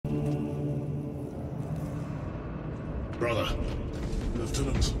Brother.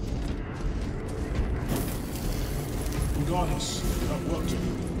 Lieutenant. Regardless, I've worked to do.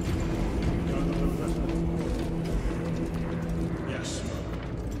 Yes.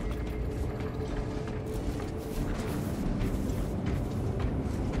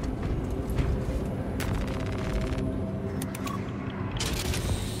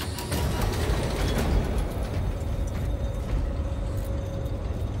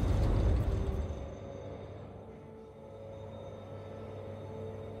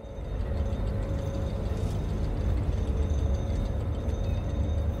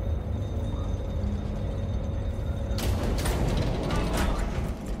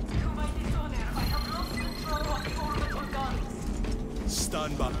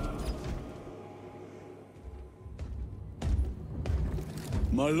 Stand back.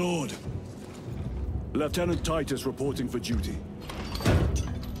 My lord. Lieutenant Titus reporting for duty.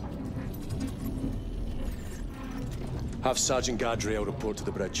 Have Sergeant Gadriel report to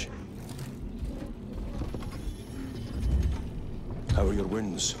the bridge. How are your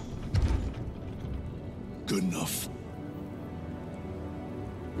wounds? Good enough.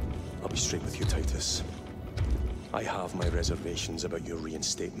 I'll be straight with you, Titus. I have my reservations about your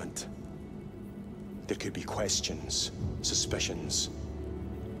reinstatement. There could be questions, suspicions.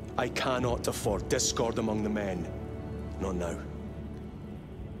 I cannot afford discord among the men. Not now.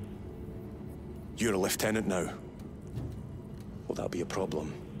 You're a lieutenant now. Will that be a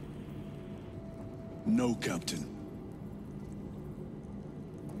problem? No, Captain.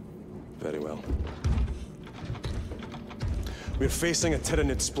 Very well. We're facing a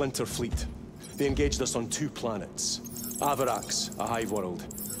Tyranid splinter fleet. They engaged us on 2 planets. Avarax, a hive world,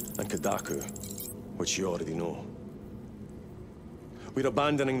 and Kadaku, which you already know. We're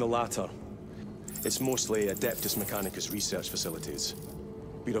abandoning the latter. It's mostly Adeptus Mechanicus research facilities.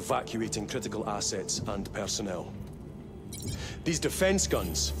 We're evacuating critical assets and personnel. These defense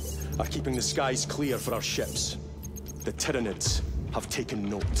guns are keeping the skies clear for our ships. The Tyranids have taken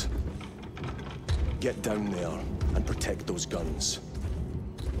note. Get down there and protect those guns.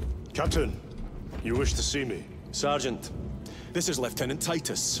 Captain, you wish to see me? Sergeant, this is Lieutenant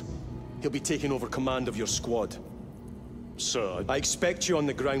Titus. He'll be taking over command of your squad. Sir, I expect you on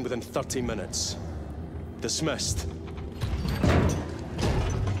the ground within 30 minutes. Dismissed.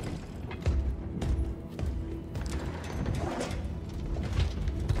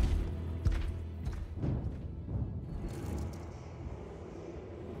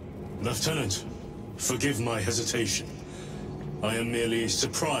 Lieutenant, forgive my hesitation. I am merely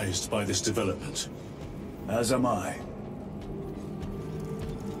surprised by this development. As am I.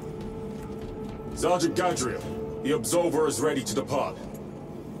 Sergeant Gadriel, the Absolver is ready to depart.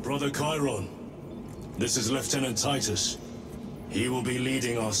 Brother Chiron, this is Lieutenant Titus. He will be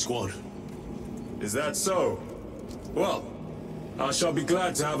leading our squad. Is that so? Well, I shall be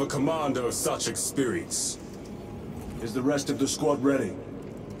glad to have a commander of such experience. Is the rest of the squad ready?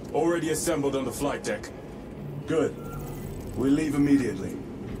 Already assembled on the flight deck. Good. We leave immediately.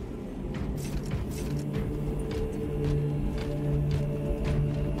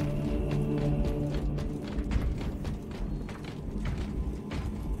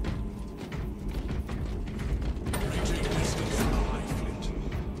 Maintain distance from the Hive Fleet.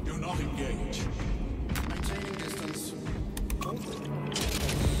 Do not engage. Maintaining distance.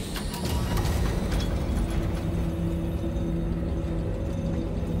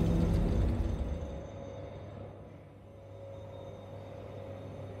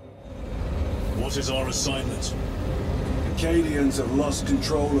 What is our assignment? Acadians have lost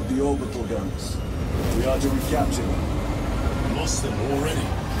control of the orbital guns. We are to recapture them. Lost them already.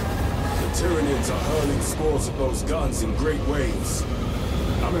 The Tyranids are hurling spores of those guns in great waves.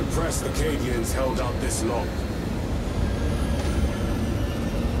 I'm impressed the Acadians held out this long.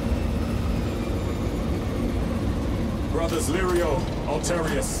 Brothers Lirio,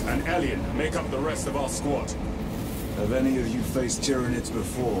 Alterius, and Elian make up the rest of our squad. Have any of you faced Tyranids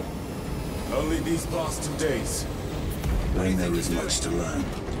before? Only these past 2 days. Then there is much to learn.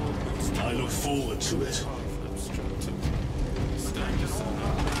 I look forward to it.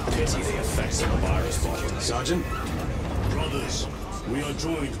 Pity the effects of the virus bot. Sergeant? Brothers, we are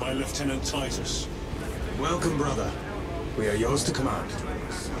joined by Lieutenant Titus. Welcome, brother. We are yours to command.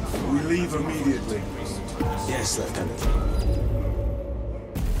 We leave immediately. Yes, Lieutenant.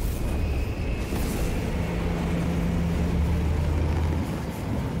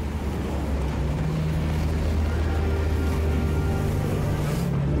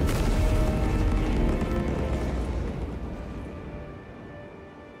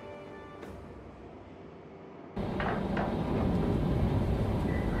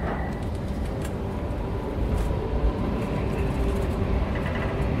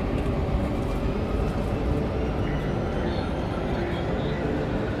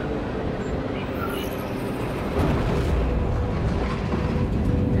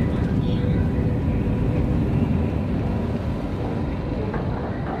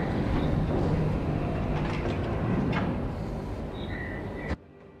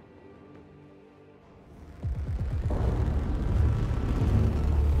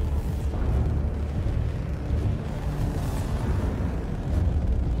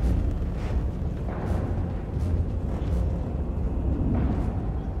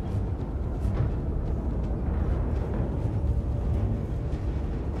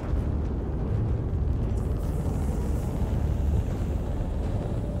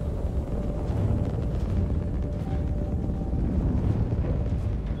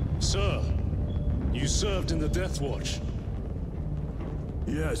 served in the Death Watch?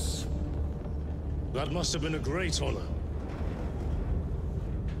 Yes. That must have been a great honor.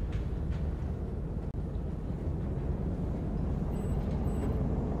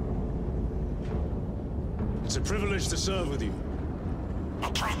 It's a privilege to serve with you.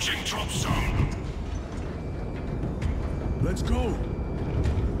 Approaching drop zone. Let's go!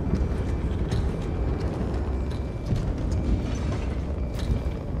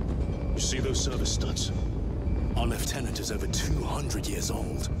 You see those service studs? Our lieutenant is over 200 years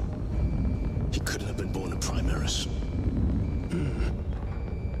old. He couldn't have been born a Primaris.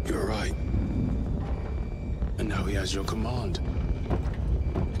 You're right. And now he has your command.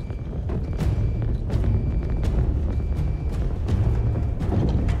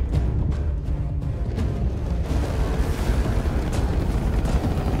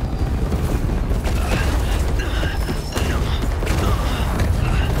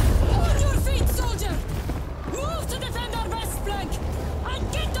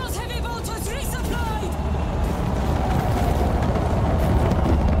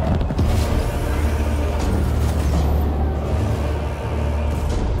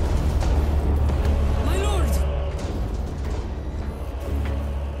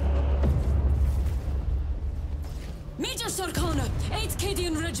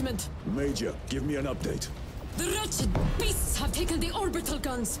 Major, give me an update. The wretched beasts have taken the orbital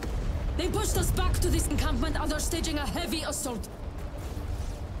guns. They pushed us back to this encampment and are staging a heavy assault.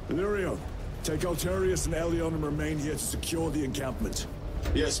 Illyrium, take Altarius and Elion and remain here to secure the encampment.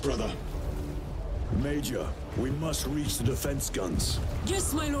 Yes, brother. Major, we must reach the defense guns.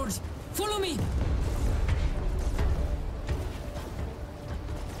 Yes, my lord. Follow me.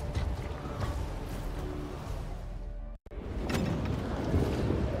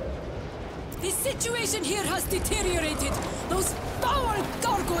 The situation here has deteriorated. Those foul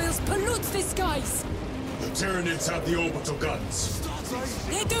gargoyles pollute the skies. The Tyranids have the orbital guns.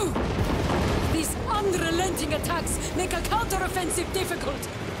 They do. These unrelenting attacks make a counter-offensive difficult.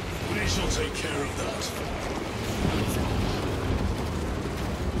 We shall take care of that.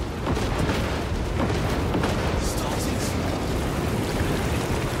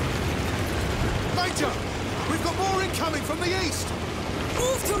 Major! We've got more incoming from the east!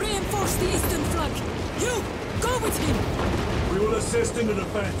 Move to reinforce the eastern flank. You, go with him. We will assist in the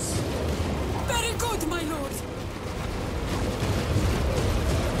defense. Very good, my lord.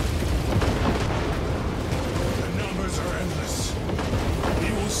 The numbers are endless. We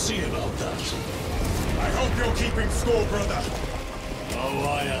will see about that. I hope you're keeping score, brother. Oh,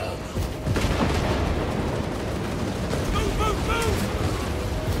 I am. Move, move, move!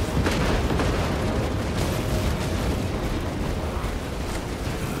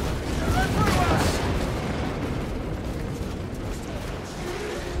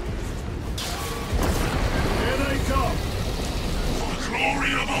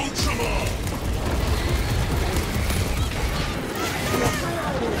 Glory of Ultramar!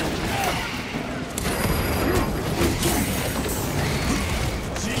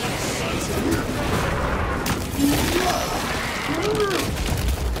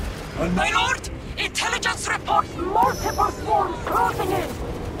 My lord! Intelligence reports multiple swarms closing in!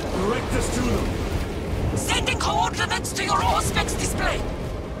 Direct us to them. Sending coordinates to your Auspex display!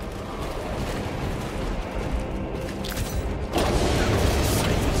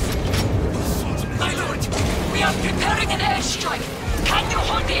 My lord, we are preparing an airstrike! Can you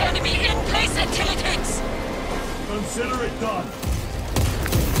hold the enemy in place until it hits? Consider it done.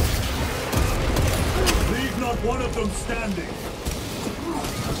 Leave not one of them standing.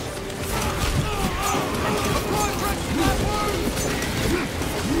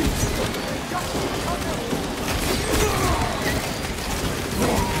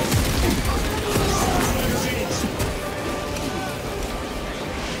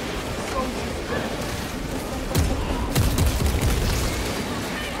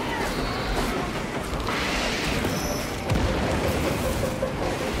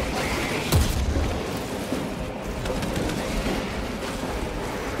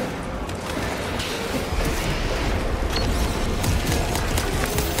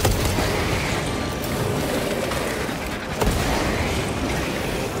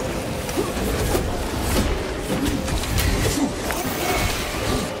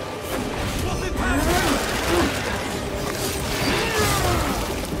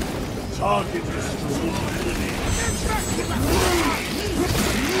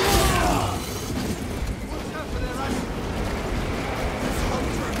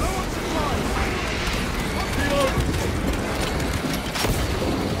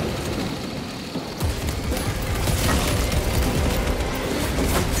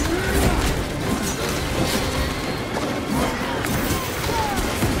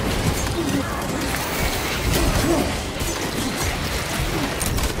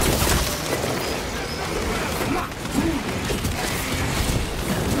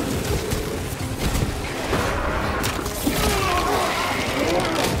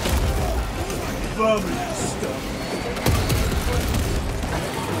 vermin stuff.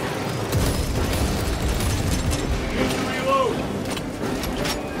 Need to reload.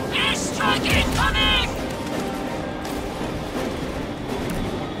 Airstrike incoming!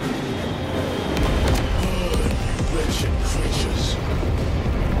 Wretched creatures.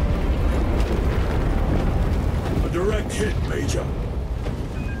 A direct hit, Major.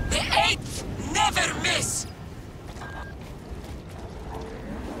 The 8th never miss!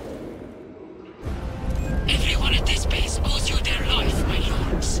 Everyone at this base owes you their life, my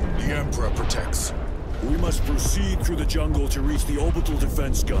lords. The Emperor protects. We must proceed through the jungle to reach the orbital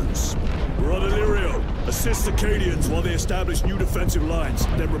defense guns. Brother Lirio, assist the Cadians while they establish new defensive lines,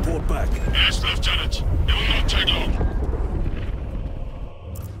 then report back. Yes, Lieutenant. It will not take long.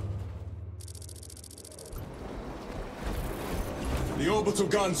 The orbital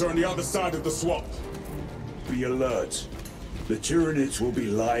guns are on the other side of the swamp. Be alert. The Tyranids will be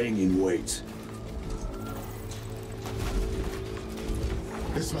lying in wait.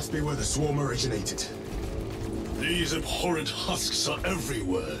 This must be where the swarm originated. These abhorrent husks are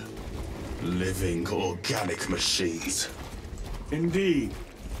everywhere. Living organic machines. Indeed.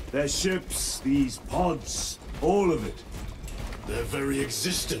 Their ships, these pods, all of it. Their very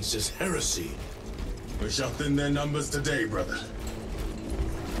existence is heresy. We shall thin their numbers today, brother.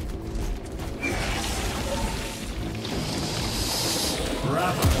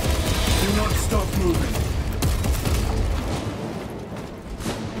 Bravo. Do not stop moving.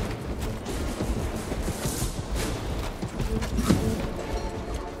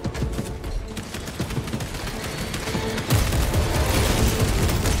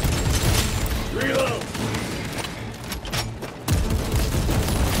 Reload!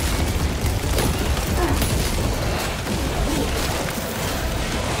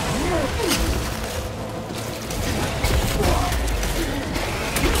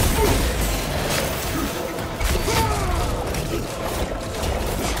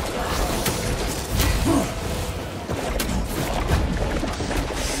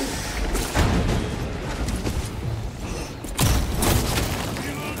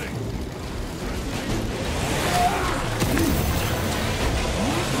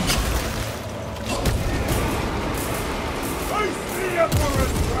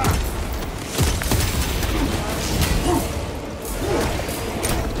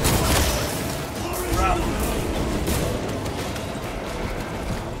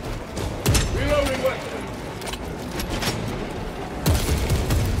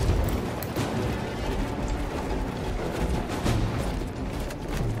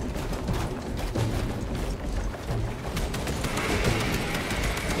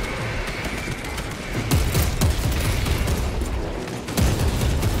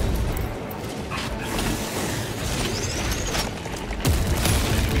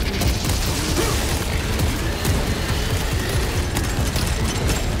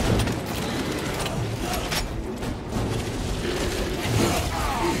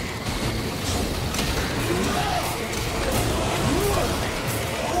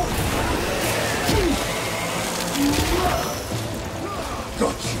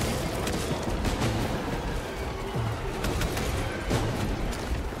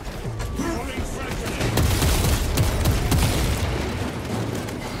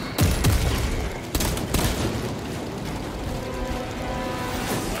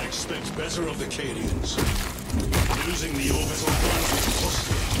 Better of the Cadians. Losing the orbital guns is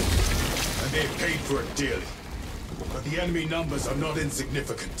costly. And they paid for it dearly. But the enemy numbers are not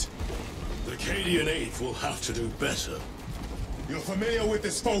insignificant. The Cadian 8th will have to do better. You're familiar with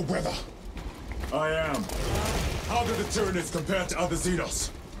this foe, brother? I am. How do the Tyranids compare to other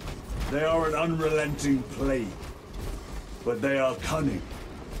Xenos? They are an unrelenting plague. But they are cunning.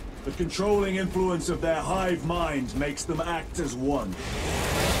 The controlling influence of their hive mind makes them act as one.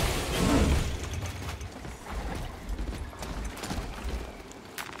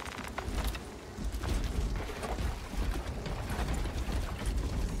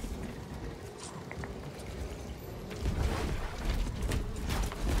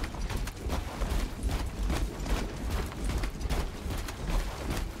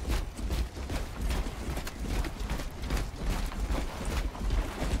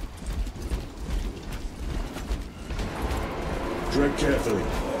 Tread carefully.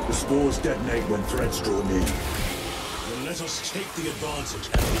 The spores detonate when threats draw near. Then let us take the advantage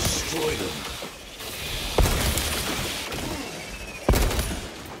and destroy them.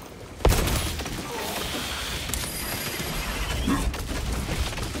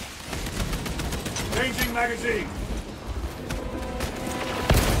 Changing magazine!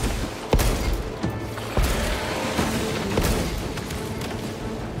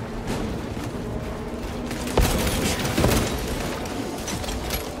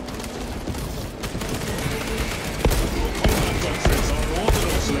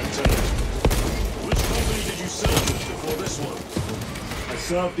 I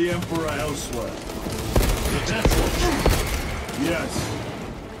served the Emperor elsewhere. The Death Watch? Yes.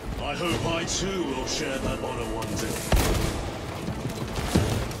 I hope I too will share that honor one day.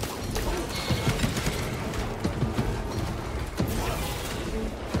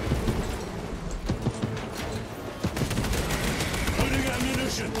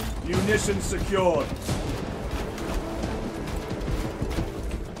 Munitions secured.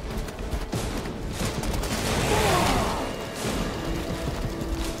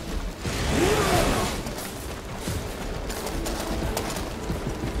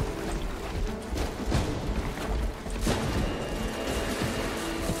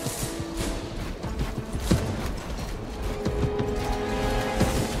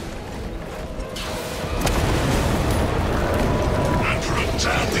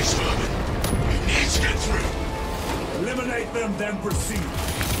 Eliminate them, then proceed.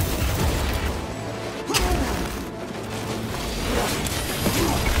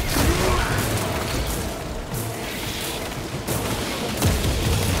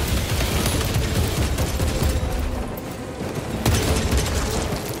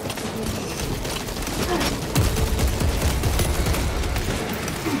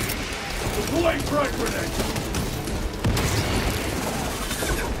 Deploying frag grenade!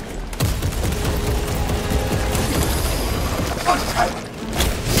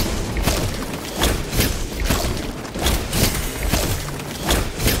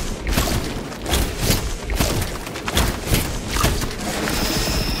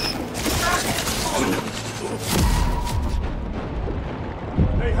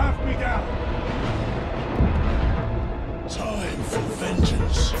 They have me down. Time for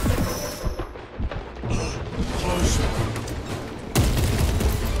vengeance. Closer.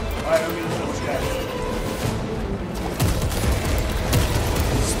 I am in dead.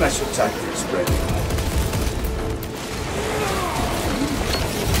 Special tactics ready.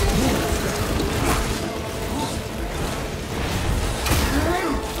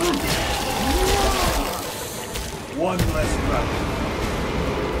 One less round.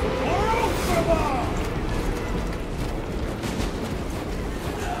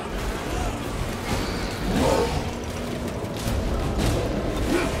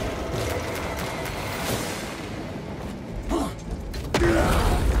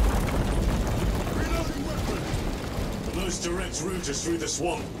 Direct route is through the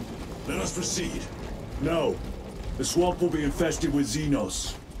swamp. Let us proceed. No. The swamp will be infested with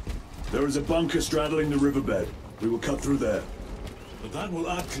Xenos. There is a bunker straddling the riverbed. We will cut through there. But that will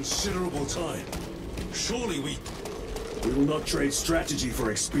add considerable time. Surely we will not trade strategy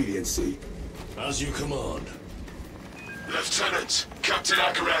for expediency. As you command. Lieutenant, Captain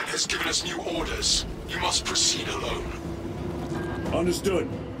Agaran has given us new orders. You must proceed alone. Understood.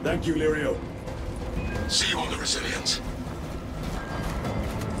 Thank you, Lirio. See you on the Resilient.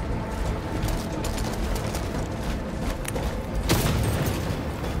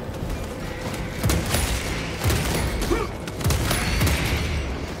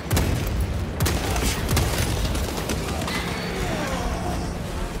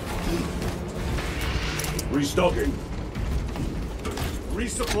 Restocking.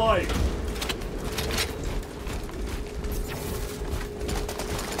 Resupplying.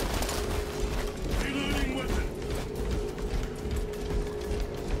 Reloading weapon.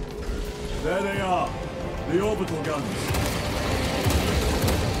 There they are. The orbital guns.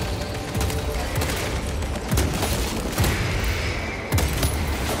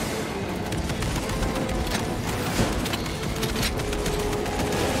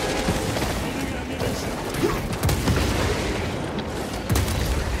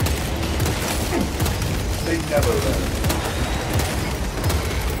 They never learn.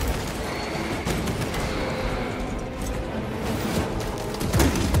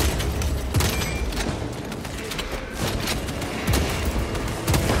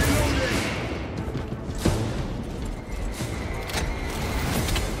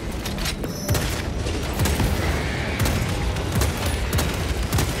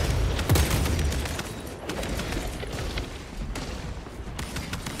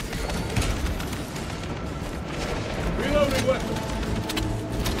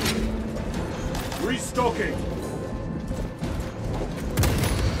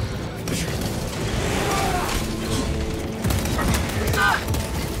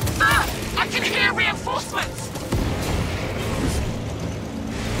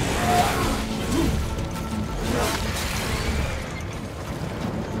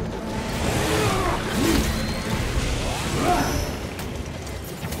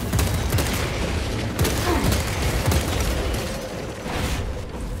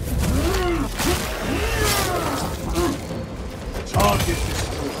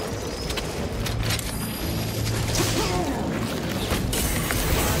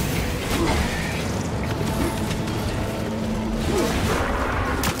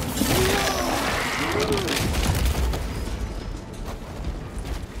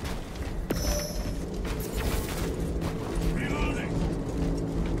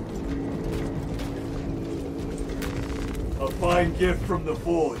 fine gift from the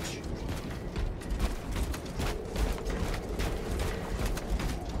forge.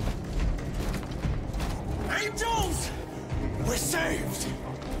 Angels! We're saved!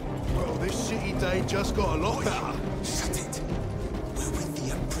 Well, this shitty day just got a lot better. Shut it! We're with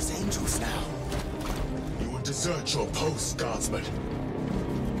the Emperor's angels now. You will desert your post, Guardsman.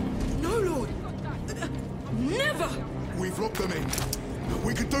 No, Lord! Never! We've locked them in.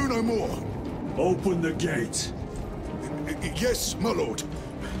 We could do no more. Open the gate. Yes, my lord.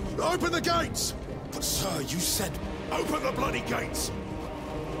 Open the gates! But sir, you said... Open the bloody gates!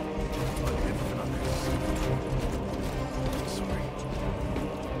 Sorry.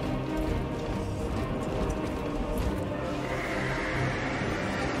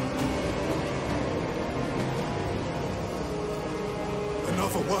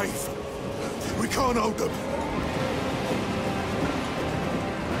 Another wave. We can't hold them.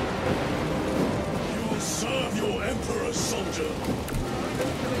 You will serve your Emperor, soldier.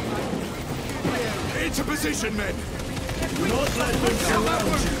 Into position, men! Do not let them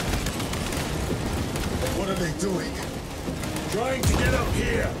surround you. What are they doing? Trying to get up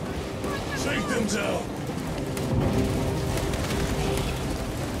here. Take them down.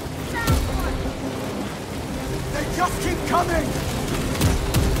 They just keep coming!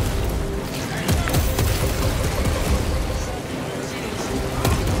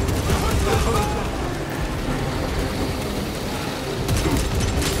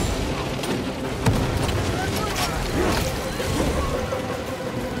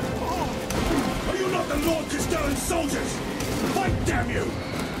 Are you not the Lord Castellan soldiers? Fight, damn you!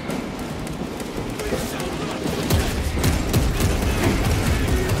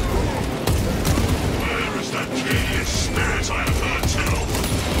 Where is that Cadian spirit I have heard tell?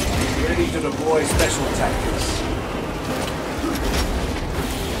 Ready to deploy special tactics.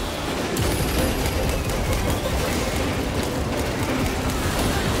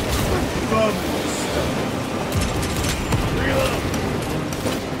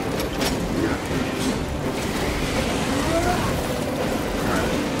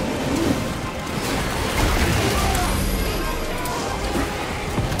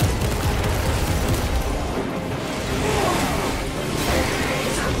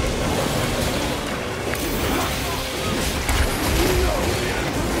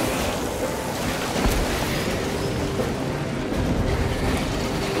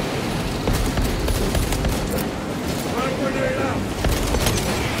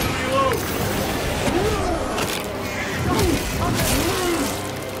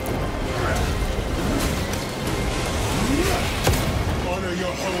 Honor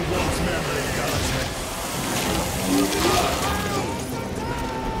your whole world's memory, Guardsman.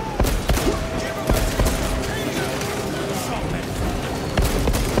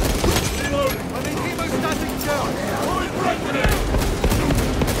 I need hemostatic gel!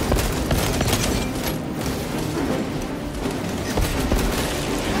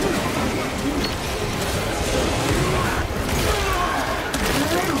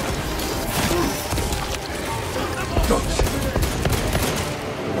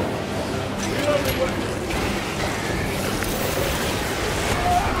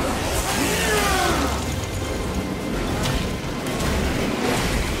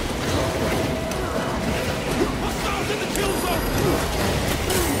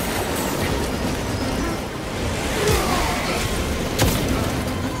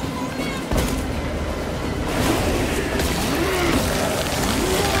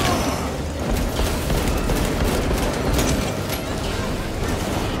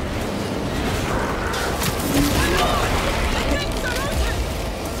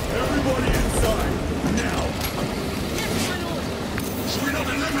 Everybody inside, now! Should we not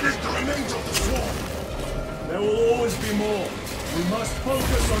eliminate the remains of the swarm? There will always be more. We must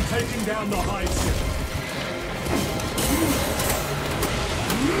focus on taking down the hive ship.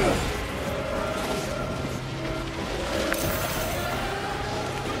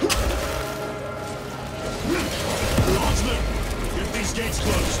 Guardsman, get these gates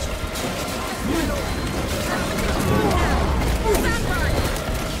closed.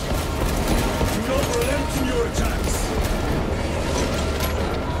 Do not relent in your attacks.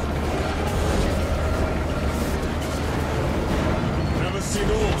 Never seen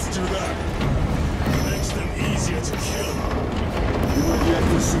orcs do that. Makes them easier to kill. You have yet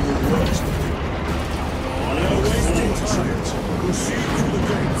to see the worst of me. I No wasting look forward to time. it. Proceed through the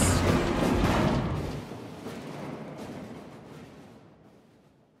gates.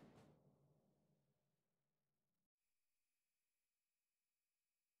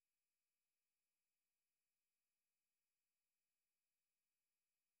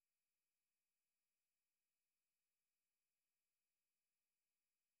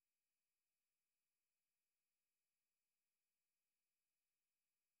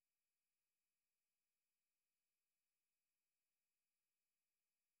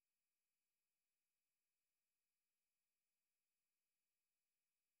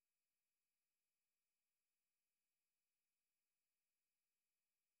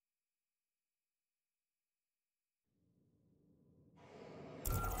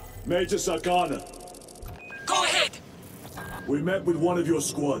 Major Sakana. Go ahead! We met with one of your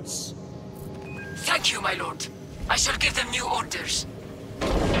squads. Thank you, my lord. I shall give them new orders. The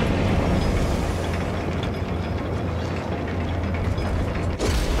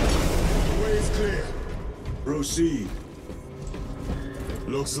way is clear. Proceed.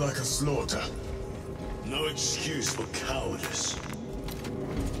 Looks like a slaughter. No excuse for cowardice.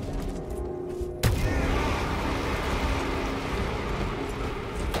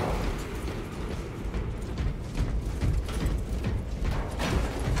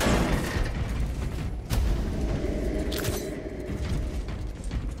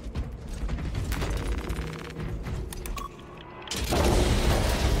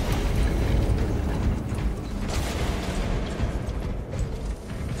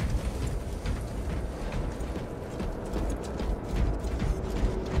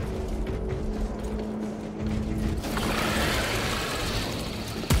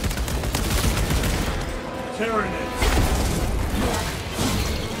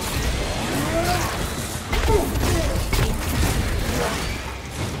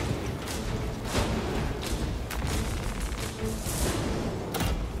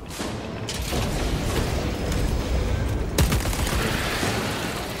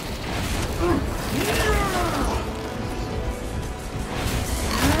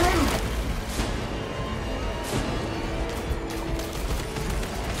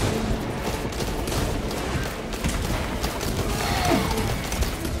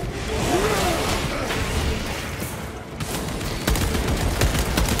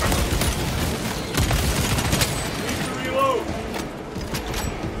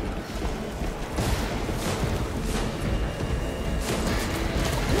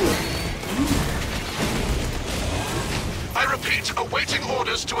 Awaiting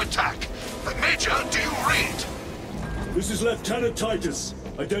orders to attack. Major, do you read? This is Lieutenant Titus.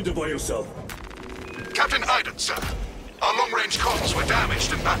 Identify yourself. Captain Iden, sir. Our long-range comms were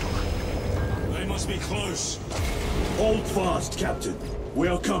damaged in battle. They must be close. Hold fast, Captain. We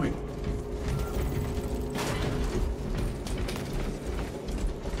are coming.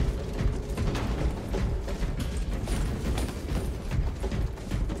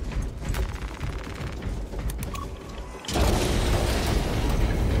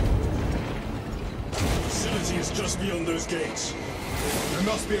 Just beyond those gates. There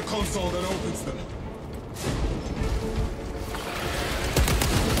must be a console that opens them.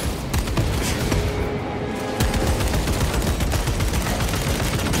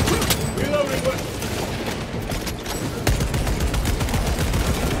 Reloading weapon.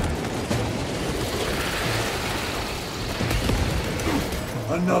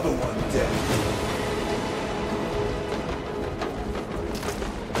 Another one dead.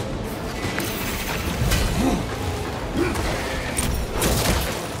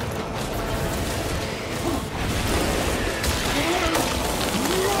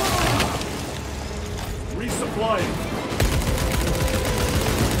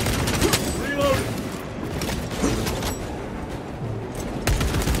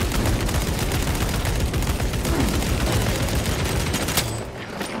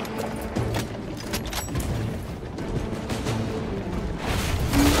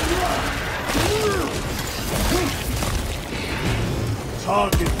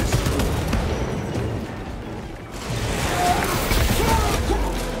 Target destroyed.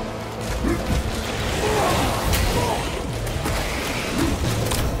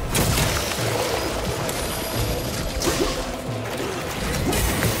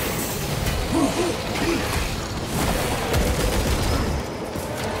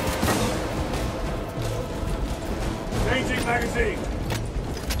 Changing magazine.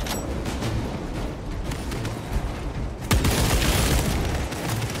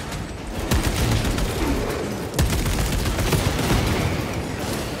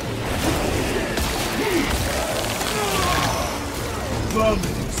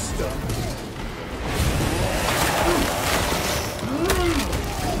 Vomiting stuff.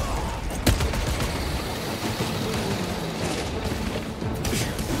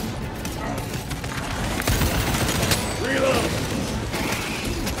 Reload.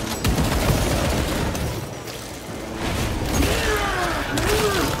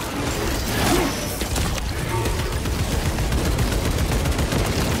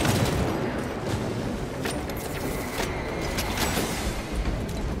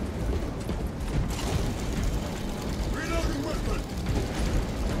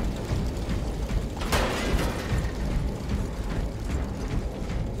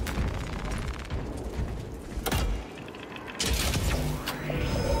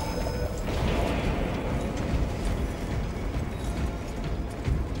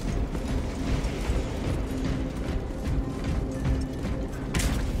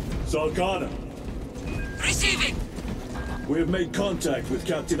 Zarkana, Receiving! we have made contact with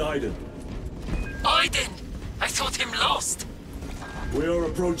Captain Iden. Iden! I thought him lost. We are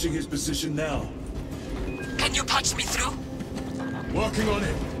approaching his position now. Can you patch me through? Working on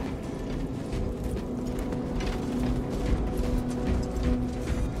it.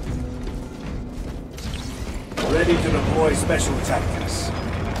 Ready to deploy special tactics.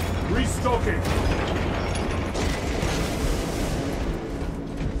 Restocking!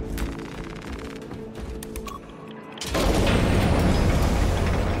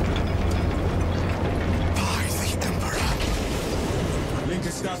 By the Emperor. Link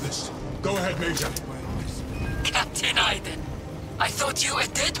established. Go ahead, Major. Captain Iden. I thought you a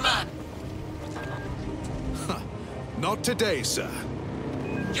dead man. Not today, sir.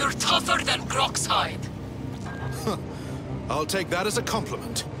 You're tougher than Grok's hide. I'll take that as a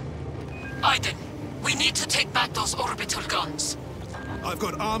compliment. Iden, we need to take back those orbital guns. I've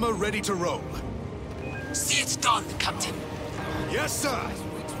got armor ready to roll. See it done, Captain. Yes, sir!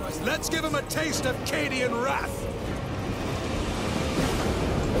 Let's give him a taste of Cadian wrath!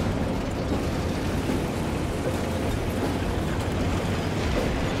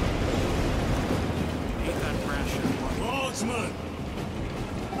 Guardsmen!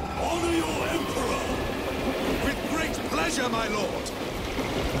 Honor your Emperor! With great pleasure, my lord!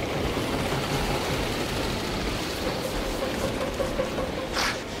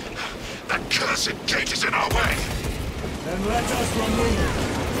 That cursed gate is in our way! Then let us remove it!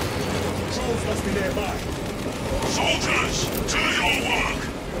 Controls must be nearby. Soldiers, do your work!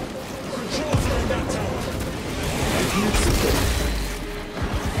 Controls are in that tower.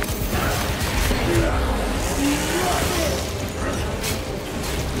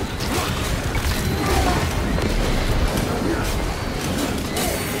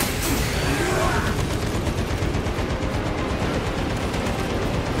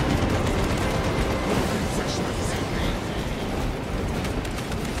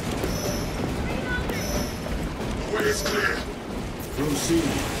 The way is clear. Proceed.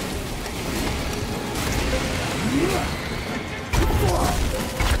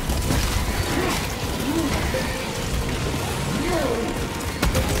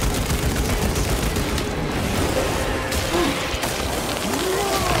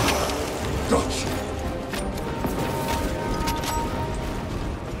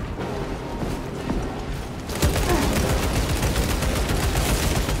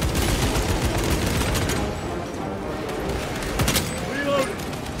 Reloading.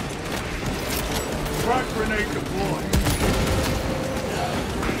 Frag grenade deployed.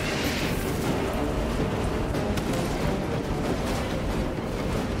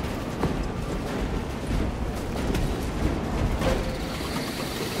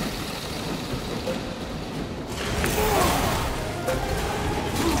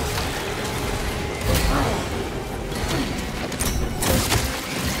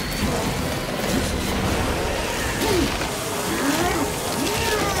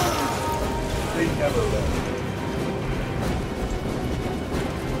 They never left.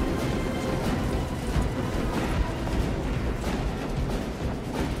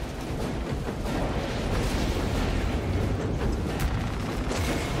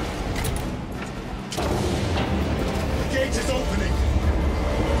 The gate is opening.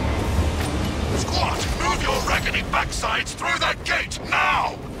 Squad, move your reckoning backsides through that gate,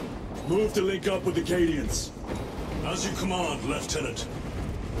 now! Move to link up with the Cadians. As you command, Lieutenant.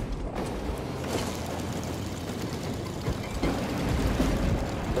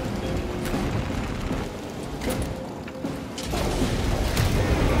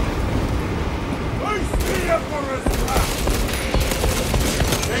 Face the Emperor's wrath!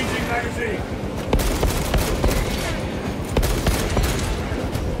 Changing magazine.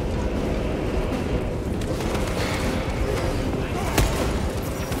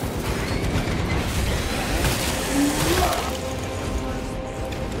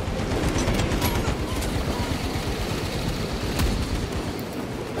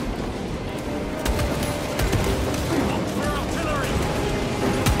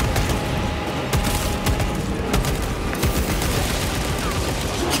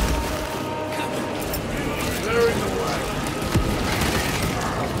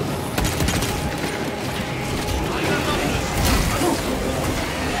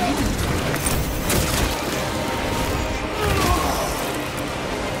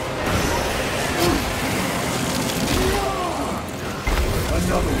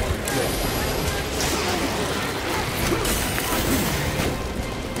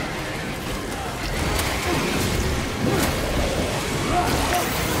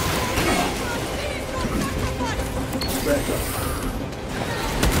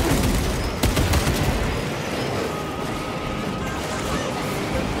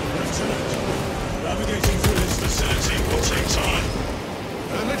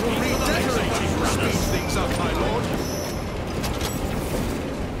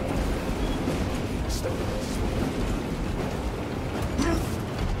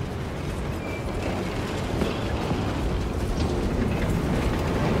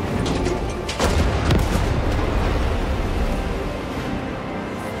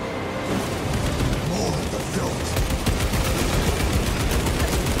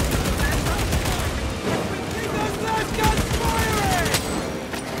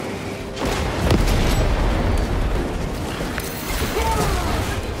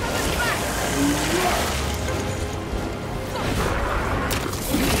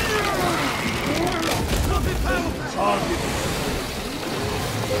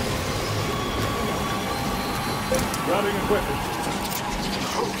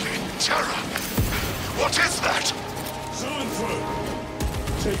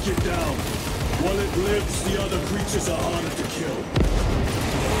 Take it down. While it lives, the other creatures are harder to kill.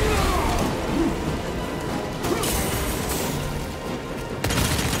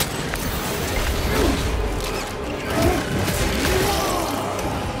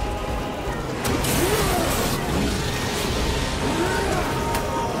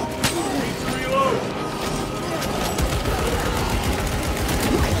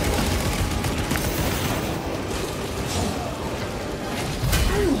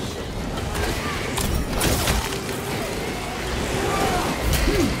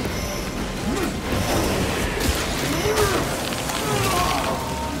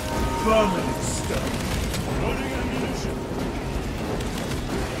 Permanent stuff. Loading ammunition.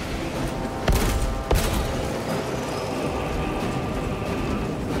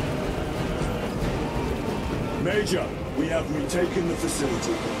 Major, we have retaken the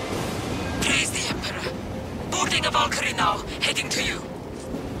facility. Praise the Emperor. Boarding a Valkyrie now, heading to you.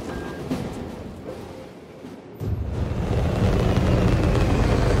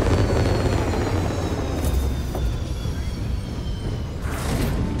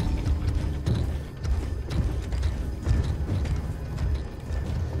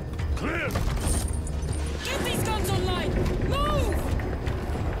 Get these guns online! Move!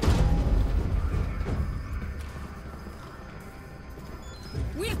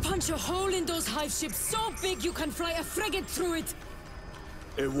 We'll punch a hole in those hive ships so big you can fly a frigate through it!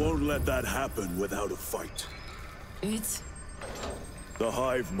 It won't let that happen without a fight. It's... The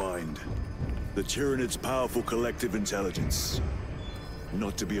hive mind. The Tyranid's powerful collective intelligence.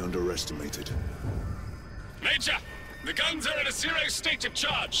 Not to be underestimated. Major! The guns are in a zero state of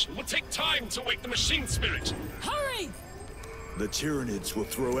charge. It will take time to wake the machine spirit. Hurry! The Tyranids will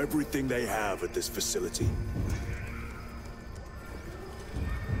throw everything they have at this facility.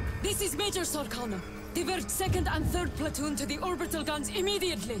 This is Major Sorkana. Divert 2nd and 3rd platoon to the orbital guns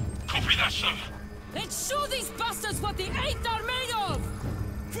immediately. Copy that, sir. Let's show these bastards what the 8th are made of!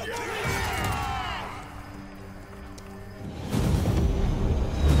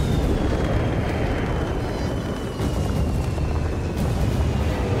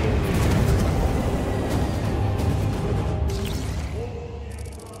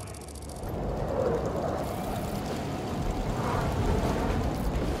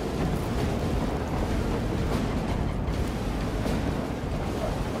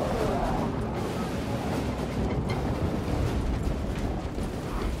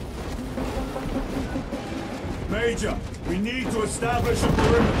 Major, we need to establish a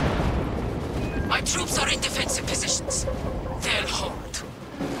perimeter. My troops are in defensive positions. They'll hold.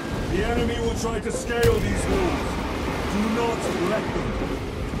 The enemy will try to scale these walls. Do not let them.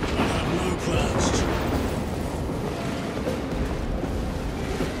 I have no plans to